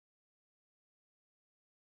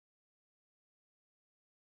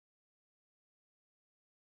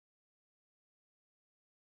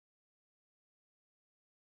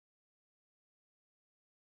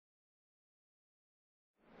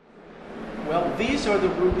Well, these are the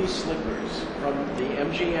ruby slippers from the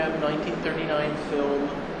MGM 1939 film,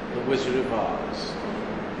 The Wizard of Oz.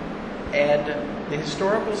 And the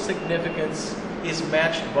historical significance is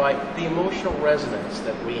matched by the emotional resonance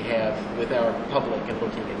that we have with our public in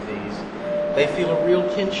looking at these. They feel a real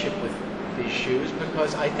kinship with these shoes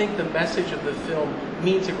because I think the message of the film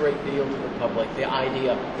means a great deal to the public. The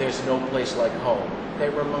idea, there's no place like home. They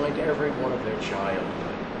remind everyone of their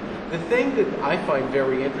childhood. The thing that I find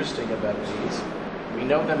very interesting about these, we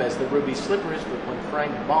know them as the ruby slippers, but when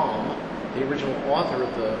Frank Baum, the original author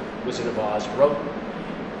of The Wizard of Oz, wrote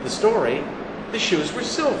the story, the shoes were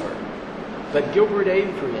silver. But Gilbert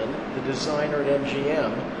Adrian, the designer at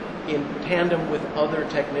MGM, in tandem with other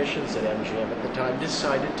technicians at MGM at the time,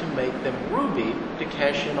 decided to make them ruby to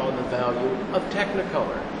cash in on the value of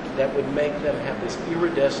Technicolor that would make them have this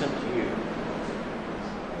iridescent hue.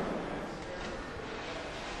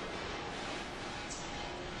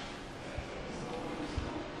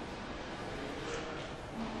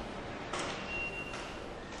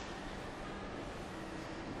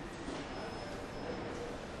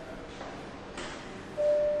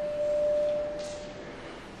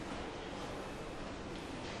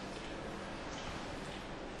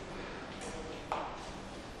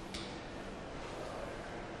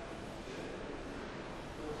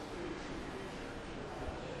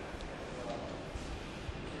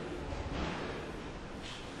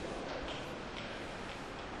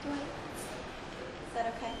 Dwight, is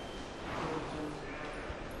that okay?